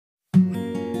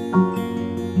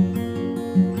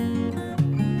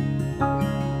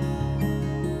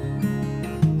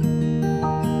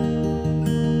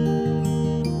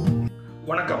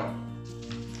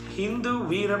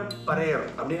வீர பறையர்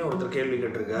அப்படின்னு ஒருத்தர் கேள்வி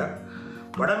கேட்டிருக்கார்.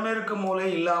 வடமேற்கு மூலை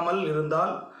இல்லாமல்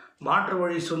இருந்தால் மாற்று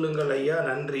வழி சொல்லுங்கள் ஐயா,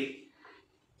 நன்றி.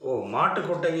 மாட்டு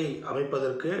கொட்டகை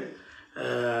அமைப்பதற்கு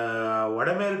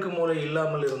வடமேற்கு மூலை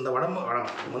இல்லாமல் இருந்த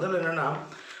முதல்ல என்னென்னா,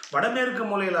 வடமேற்கு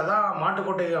மூலையில் தான்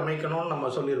மாட்டுக்கொட்டையை அமைக்கணும்னு நம்ம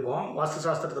சொல்லியிருக்கோம். வாஸ்து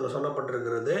சாஸ்திரத்தில்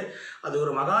சொல்லப்பட்டிருக்கிறது. அது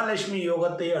ஒரு மகாலட்சுமி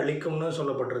யோகத்தை அளிக்கும்னு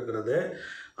சொல்லப்பட்டிருக்கிறது.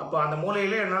 அப்போ அந்த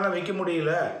மூலையிலே என்னால் வைக்க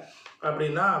முடியல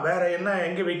அப்படின்னா வேறு என்ன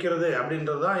எங்கே வைக்கிறது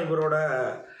அப்படின்றது தான் இவரோட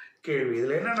கேள்வி.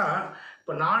 இதில் என்னென்னா,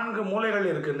 இப்போ 4 மூலைகள்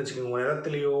இருக்குதுன்னு வச்சுக்கோங்க. உங்கள்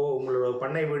இடத்துலையோ உங்களோட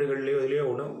பண்ணை வீடுகள்லையோ இதுலேயோ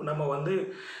ஒன்று நம்ம வந்து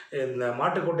இந்த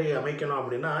மாட்டுக்கொட்டையை அமைக்கணும்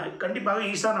அப்படின்னா கண்டிப்பாக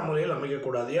ஈசான மூலையில்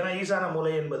அமைக்கக்கூடாது. ஏன்னா ஈசான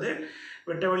மூலை என்பது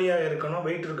வெட்ட வெளியாக இருக்கணும்,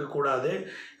 வெயிட் இருக்கக்கூடாது,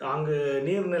 அங்கு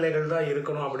நீர்நிலைகள் தான்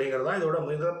இருக்கணும் அப்படிங்கிறது தான் இதோட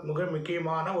மிக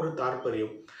முக்கியமான ஒரு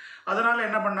தாற்பயம். அதனால்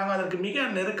என்ன பண்ணாங்க, அதற்கு மிக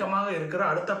நெருக்கமாக இருக்கிற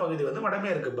அடுத்த பகுதி வந்து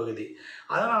வடமேற்கு பகுதி.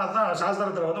 அதனால தான்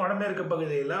சாஸ்திரத்தில் வந்து வடமேற்கு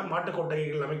பகுதியில்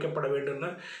மாட்டுக்கொட்டைகள் அமைக்கப்பட வேண்டும்னு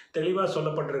தெளிவாக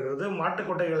சொல்லப்பட்டிருக்கிறது.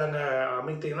 மாட்டுக்கொட்டைகள் அங்கே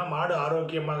அமைத்தீங்கன்னா மாடு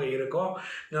ஆரோக்கியமாக இருக்கும்,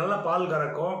 நல்ல பால்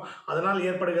கறக்கும், அதனால்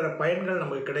ஏற்படுகிற பயன்கள்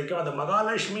நமக்கு கிடைக்கும். அந்த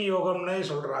மகாலட்சுமி யோகம்னே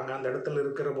சொல்கிறாங்க. அந்த இடத்துல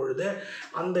இருக்கிற பொழுது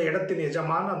அந்த இடத்தின்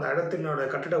எஜமான, அந்த இடத்தினோட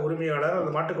கட்டிட உரிமையாளர்,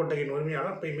 அந்த மாட்டுக்கொட்டையின்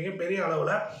உரிமையாளர் மிகப்பெரிய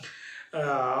அளவில்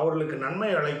அவர்களுக்கு நன்மை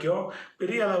அளிக்கும்,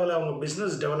 பெரிய அளவில் அவங்க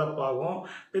பிஸ்னஸ் டெவலப் ஆகும்,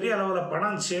 பெரிய அளவில்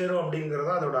பணம் சேரும் அப்படிங்கிறது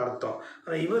தான் அதோட அர்த்தம்.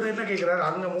 இவர் என்ன கேட்குறாரு,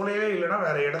 அங்கே மூலையிலே இல்லைன்னா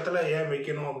வேறு இடத்துல ஏன்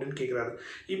வைக்கணும் அப்படின்னு கேட்குறாரு.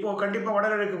 இப்போது கண்டிப்பாக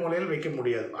வடகிழக்கு மூலையில் வைக்க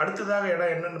முடியாது. அடுத்ததாக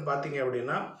இடம் என்னென்னு பார்த்தீங்க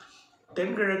அப்படின்னா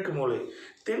தென்கிழக்கு மூலை.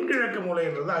 தென்கிழக்கு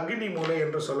மூலைன்றது அக்னி மூலை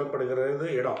என்று சொல்லப்படுகிறது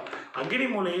இடம். அக்னி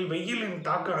மூலையில் வெயிலின்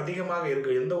தாக்கம் அதிகமாக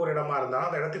இருக்குது. எந்த ஒரு இடமா இருந்தாலும்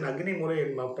அந்த இடத்தின் அக்னி மூலை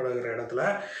எனப்படுகிற இடத்துல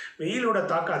வெயிலோட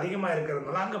தாக்கம் அதிகமாக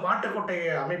இருக்கிறதுனால அங்கே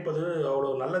மாட்டுக்கொட்டையை அமைப்பது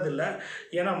அவ்வளோ நல்லதில்லை.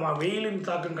 ஏன்னா வெயிலின்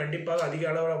தாக்கம் கண்டிப்பாக அதிக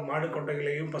அளவில்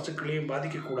மாடுக்கொட்டைகளையும் பசுக்களையும்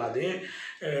பாதிக்கக்கூடாது.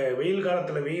 வெயில்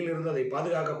காலத்தில் வெயில் இருந்து அதை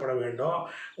பாதுகாக்கப்பட வேண்டும்.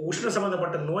 உஷ்ண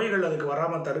சம்மந்தப்பட்ட நோய்கள் அதுக்கு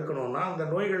வராமல் தடுக்கணும்னா, அந்த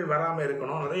நோய்கள் வராமல்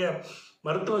இருக்கணும், நிறைய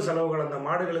மருத்துவ செலவுகள் அந்த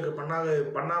மாடுகளுக்கு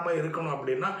பண்ணாமல் இருக்கணும்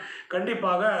அப்படின்னா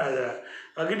கண்டிப்பாக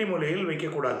அக்னி மூலையில்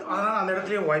வைக்கக்கூடாது. அதனால் அந்த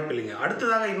இடத்துலையும் வாய்ப்பு இல்லைங்க.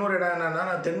 அடுத்ததாக இன்னொரு இடம்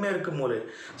என்னென்னா தென்மேற்கு மூலை.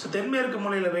 ஸோ தென்மேற்கு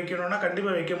மூலையில் வைக்கணும்னா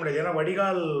கண்டிப்பாக வைக்க முடியாது. ஏன்னா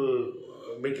வடிகால்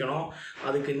வைக்கணும்,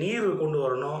 அதுக்கு நீர் கொண்டு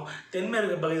வரணும்.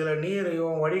 தென்மேற்கு பகுதியில்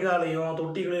நீரையும் வடிகாலையும்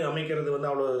தொட்டிகளையும் அமைக்கிறது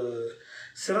வந்து அவ்வளோ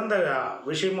சிறந்த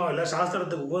விஷயமும் இல்லை,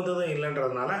 சாஸ்திரத்துக்கு உகந்ததும்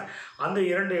இல்லைன்றதுனால அந்த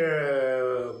 2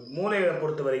 மூலையை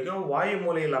பொறுத்த வரைக்கும் வாயு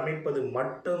மூலையில் அமைப்பது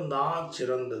மட்டும்தான்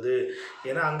சிறந்தது.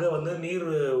 ஏன்னா அங்கே வந்து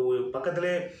நீர்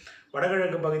பக்கத்திலே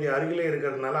வடகிழக்கு பகுதி அருகிலே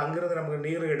இருக்கிறதுனால அங்கேருந்து நமக்கு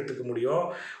நீர் எடுத்துக்க முடியும்.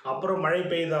 அப்புறம் மழை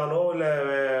பெய்தாலோ இல்லை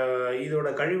இதோட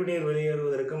கழிவு நீர்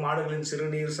வெளியேறுவதற்கு, மாடுகளின்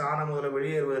சிறுநீர் சாணம் முதல்ல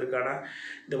வெளியேறுவதற்கான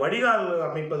இந்த வடிகால்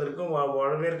அமைப்பதற்கும்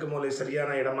வடமேற்கு மூலை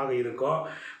சரியான இடமாக இருக்கும்.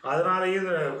 அதனாலேயே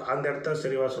அந்த இடத்த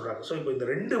சரிவாக சொல்கிறாங்க. ஸோ இப்போ இந்த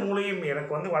 2 மூலையும்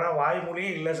எனக்கு வந்து வாயு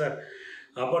மூலையும் இல்லை சார்,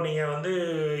 அப்போ நீங்கள் வந்து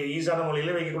ஈசான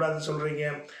மூலையில் வைக்கக்கூடாதுன்னு சொல்கிறீங்க,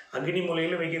 அக்னி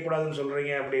மூலையில் வைக்கக்கூடாதுன்னு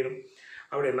சொல்கிறீங்க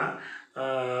அப்படின்னா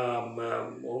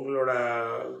உங்களோட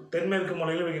தென்மேற்கு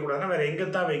மூலையில் வைக்கக்கூடாதுன்னா வேறு எங்கே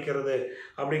தான் வைக்கிறது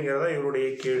அப்படிங்கிறத இவருடைய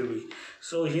கேள்வி.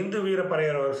 ஸோ ஹிந்து வீர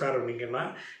பறையர் சார் அப்படிங்கன்னா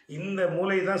இந்த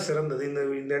மூலை தான் சிறந்தது.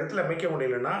 இந்த இடத்துல அமைக்க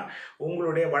முடியலன்னா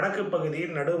உங்களுடைய வடக்கு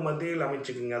பகுதியில் நடு மத்தியில்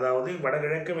அமைச்சுக்குங்க. அதாவது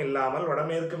வடகிழக்கும் இல்லாமல்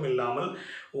வடமேற்கும் இல்லாமல்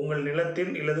உங்கள்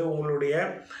நிலத்தின் இல்லது உங்களுடைய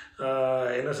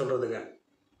என்ன சொல்கிறதுங்க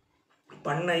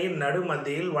பண்ணையின்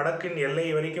நடுமத்தியில் வடக்கின் எல்லை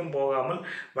வரைக்கும் போகாமல்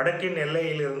வடக்கின்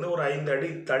எல்லையிலிருந்து ஒரு 5 அடி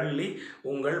தள்ளி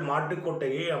உங்கள்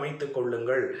மாட்டுக்கொட்டையை அமைத்து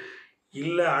கொள்ளுங்கள்.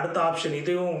 இல்லை அடுத்த ஆப்ஷன்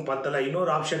இதுவும் பத்தலை,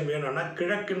 இன்னொரு ஆப்ஷன் வேணும்னா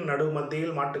கிழக்கின்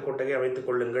நடுமத்தியில் மாட்டுக்கொட்டையை அமைத்து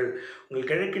கொள்ளுங்கள். உங்கள்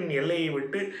கிழக்கின் எல்லையை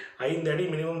விட்டு 5 அடி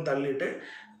மினிமம் தள்ளிட்டு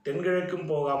தென்கிழக்கும்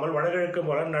போகாமல் வடகிழக்கும்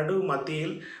போல நடு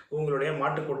மத்தியில் உங்களுடைய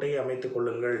மாட்டுக்கொட்டையை அமைத்து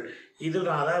கொள்ளுங்கள்.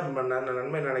 இதனால்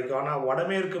நன்மை நினைக்கும். ஆனால்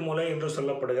வடமேற்கு மூலை என்று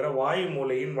சொல்லப்படுகிற வாயு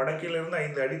மூலையின் வடக்கிலிருந்து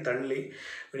 5 அடி தள்ளி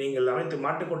நீங்கள்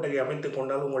மாட்டுக்கொட்டையை அமைத்து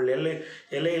கொண்டால் உங்கள்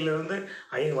எல்லையிலிருந்து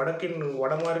வடக்கின்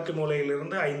வடமேற்கு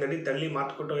மூலையிலிருந்து 5 அடி தள்ளி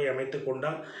மாட்டுக்கொட்டையை அமைத்து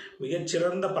கொண்டால்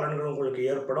மிகச்சிறந்த பலன்கள் உங்களுக்கு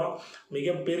ஏற்படும்.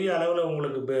 மிகப்பெரிய அளவில்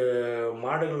உங்களுக்கு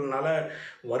மாடுகள்னால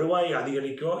வருவாய்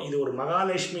அதிகரிக்கும். இது ஒரு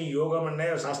மகாலட்சுமி யோகம்னே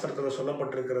சாஸ்திரத்தில்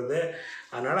சொல்லப்பட்டிருக்கிறது.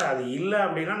 அதனால் அது இல்லை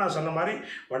அப்படின்னா நான் சொன்ன மாதிரி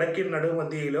வடக்கின்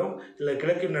நடுமத்தியிலும் இல்லை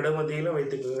கிழக்கின் நடுமத்தியிலும்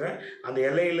வைத்துக்கோங்க. அந்த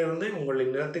எல்லையிலிருந்து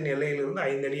உங்களின் நிலத்தின் எல்லையிலிருந்து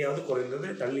 5 அடியாவது குறைந்தது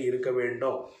தள்ளி இருக்க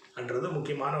வேண்டும் என்றது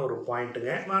முக்கியமான ஒரு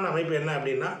பாயிண்ட்டுங்க. அமைப்பு என்ன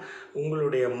அப்படின்னா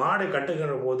உங்களுடைய மாடு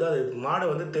கட்டுகிற போது அது மாடு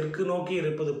வந்து தெற்கு நோக்கி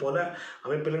இருப்பது போல்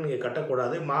அமைப்பில் நீங்கள்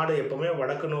கட்டக்கூடாது. மாடு எப்போவுமே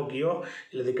வடக்கு நோக்கியோ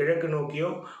அல்லது கிழக்கு நோக்கியோ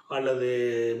அல்லது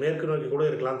மேற்கு நோக்கி கூட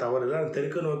இருக்கலாம், தவறு இல்லை.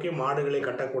 தெற்கு நோக்கி மாடுகளை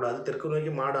கட்டக்கூடாது. தெற்கு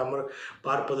நோக்கி மாடு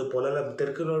பார்ப்பது போல்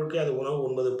தெற்கு தெற்கு நோக்கி அது உணவு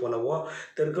உண்பது போலவோ,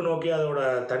 தெற்கு நோக்கி அதோட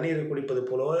தண்ணீர் குடிப்பது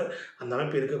போலவோ அந்த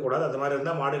அமைப்பு இருக்கக்கூடாது. அந்த மாதிரி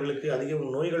இருந்தால் மாடுகளுக்கு அதிக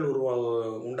நோய்கள்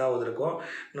உண்டாவதற்கும்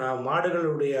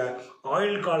மாடுகளுடைய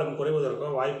ஆயுள் காலம்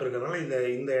குறைவதற்கும் வாய்ப்பு இருக்கிறதுனால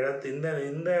இந்த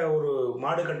இந்த ஒரு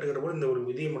மாடு கட்டுகிற போது இந்த ஒரு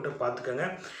விதியை மட்டும் பார்த்துக்கோங்க.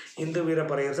 இந்து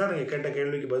வீரப்பறையர் சார், நீங்கள் கேட்ட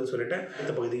கேள்விக்கு பதில் சொல்லிவிட்டு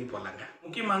அடுத்த பகுதிக்கு போகலாங்க.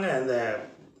 முக்கியமாக இந்த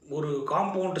ஒரு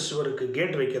காம்பவுண்ட் சுவருக்கு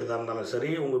கேட் வைக்கிறதா இருந்தாலும்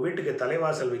சரி, உங்கள் வீட்டுக்கு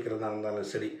தலைவாசல் வைக்கிறதா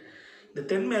இருந்தாலும் சரி, இந்த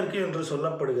தென்மேற்கு என்று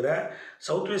சொல்லப்படுகிற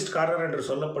சவுத் வெஸ்ட் கார்னர் என்று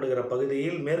சொல்லப்படுகிற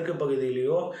பகுதியில் மேற்கு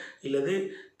பகுதியிலையோ இல்லது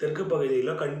தெற்கு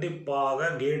பகுதியிலோ கண்டிப்பாக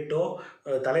கேட்டோ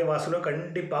தலைவாசலோ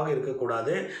கண்டிப்பாக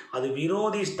இருக்கக்கூடாது. அது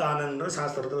விரோதி ஸ்தானம் என்று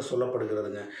சாஸ்திரத்தில்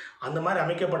சொல்லப்படுகிறதுங்க. அந்த மாதிரி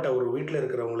அமைக்கப்பட்ட ஒரு வீட்டில்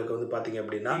இருக்கிறவங்களுக்கு வந்து பார்த்திங்க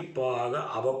அப்படின்னா கண்டிப்பாக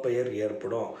அவப்பெயர்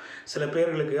ஏற்படும். சில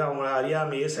பேர்களுக்கு அவங்க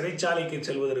அறியாமையே சிறைச்சாலைக்கு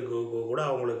செல்வதற்கு கூட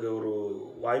அவங்களுக்கு ஒரு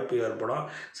வாய்ப்பு ஏற்படும்.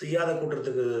 செய்யாத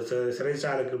குற்றத்துக்கு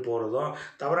சிறைச்சாலைக்கு போகிறதும்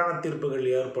தவறான தீர்ப்புகள்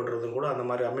ஏற்படுறதும் கூட அந்த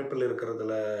மாதிரி அமைப்பில்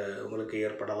இருக்கிறதுல உங்களுக்கு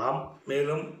ஏற்படலாம்.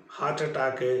 மேலும் ஹார்ட்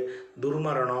அட்டாக்கு,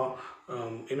 துர்மரணம்,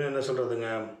 இன்னும் என்ன சொல்கிறதுங்க,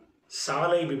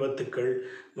 சாலை விபத்துக்கள்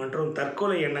மற்றும்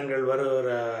தற்கொலை எண்ணங்கள்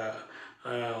வருகிற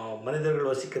மனிதர்கள்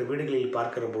வசிக்கிற வீடுகளில்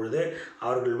பார்க்கிற பொழுது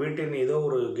அவர்கள் வீட்டின் ஏதோ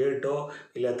ஒரு கேட்டோ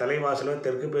இல்லை தலைவாசலோ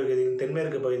தெற்கு பகுதியில்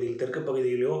தென்மேற்கு பகுதியில் தெற்கு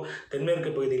பகுதியிலோ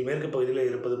தென்மேற்கு பகுதியில் மேற்கு பகுதியில்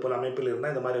இருப்பது போல் அமைப்பில்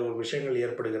இருந்தால் இந்த மாதிரி ஒரு விஷயங்கள்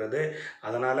ஏற்படுகிறது.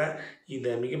 அதனால்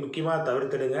இதை மிக முக்கியமாக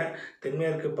தவிர்த்திடுங்க.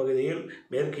 தென்மேற்கு பகுதியில்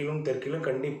மேற்கிலும் தெற்கிலும்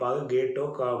கண்டிப்பாக கேட்டோ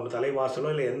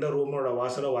தலைவாசலோ இல்லை எந்த ரூமோட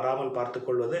வாசலோ வராமல்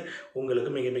பார்த்துக்கொள்வது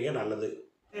உங்களுக்கு மிக மிக நல்லது.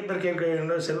 நிறைய பேர்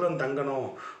கேட்க செல்வம் தங்கணும்,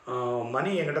 மணி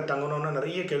என்கிட்ட தங்கணும்னு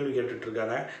நிறைய கேள்வி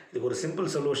கேட்டுட்ருக்காங்க. இதுக்கு ஒரு சிம்பிள்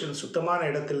சொல்யூஷன். சுத்தமான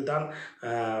இடத்தில் தான்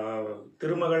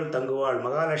திருமகள் தங்குவாள்,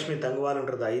 மகாலட்சுமி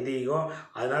தங்குவாள்ன்றது ஐதீகம்.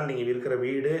 அதனால் நீங்கள் இருக்கிற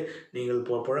வீடு, நீங்கள்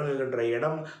புழங்குகின்ற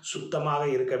இடம் சுத்தமாக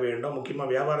இருக்க வேண்டும்.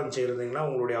 முக்கியமாக வியாபாரம் செய்கிறீங்கன்னா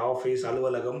உங்களுடைய ஆஃபீஸ்,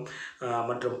 அலுவலகம்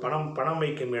மற்றும் பணம்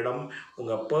வைக்கும் இடம்,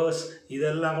 உங்கள் பர்ஸ்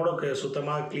இதெல்லாம் கூட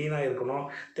சுத்தமாக க்ளீனாக இருக்கணும்.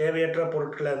 தேவையற்ற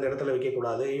பொருட்களை அந்த இடத்துல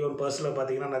வைக்கக்கூடாது. ஈவன் பர்ஸில்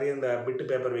பார்த்திங்கன்னா நிறைய இந்த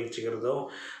பிட்டு பேப்பர் வச்சுக்கிறதோ,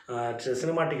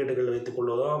 சினிமா டிக்கெட்டுகள்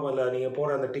வைத்துக்கொள்வதோ, இல்லை நீங்கள்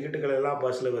போகிற அந்த டிக்கெட்டுகள் எல்லாம்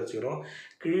பர்ஸில் வச்சுக்கிறோம்.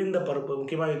 கிழிந்த பருப்பு,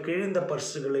 முக்கியமாக கிழிந்த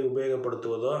பர்ஸுகளை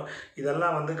உபயோகப்படுத்துவதோ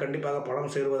இதெல்லாம் வந்து கண்டிப்பாக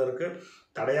பணம் சேருவதற்கு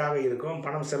தடையாக இருக்கும்.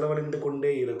 பணம் செலவழிந்து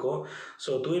கொண்டே இருக்கும்.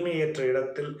 ஸோ தூய்மையற்ற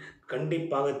இடத்தில்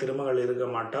கண்டிப்பாக திருமகள் இருக்க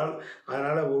மாட்டாள்.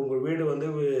 அதனால் உங்கள் வீடு வந்து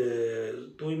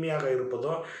தூய்மையாக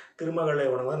இருப்பதோ, திருமகளை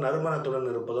வணங்குவதோ,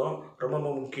 நறுமணத்துடன் இருப்பதோ ரொம்ப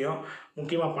முக்கியம்.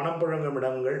 முக்கியமாக பணம் புழங்கும்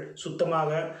இடங்கள்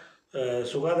சுத்தமாக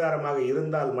சுகாதாரமாக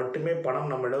இருந்தால் மட்டுமே பணம்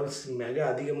நம்மிடம் மிக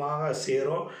அதிகமாக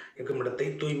சேரும். இருக்கும் இடத்தை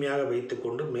தூய்மையாக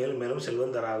வைத்துக்கொண்டு மேலும் மேலும்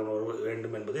செல்வந்தராக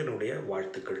வேண்டும் என்பது என்னுடைய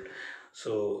வாழ்த்துக்கள்.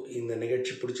 ஸோ இந்த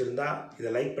நிகழ்ச்சி பிடிச்சிருந்தா இதை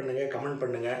லைக் பண்ணுங்கள், கமெண்ட்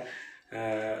பண்ணுங்கள்.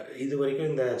 இது வரைக்கும்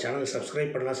இந்த சேனல்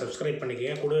சப்ஸ்கிரைப் பண்ணலாம், சப்ஸ்கிரைப்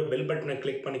பண்ணிக்கோங்க. கூடவே பெல் பட்டனை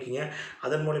கிளிக் பண்ணிக்கோங்க.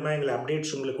 அதன் மூலிமா எங்களை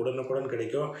அப்டேட்ஸ் உங்களுக்கு உடனுக்குடன்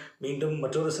கிடைக்கும். மீண்டும்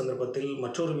மற்றொரு சந்தர்ப்பத்தில்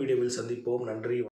மற்றொரு வீடியோவில் சந்திப்போம். நன்றி.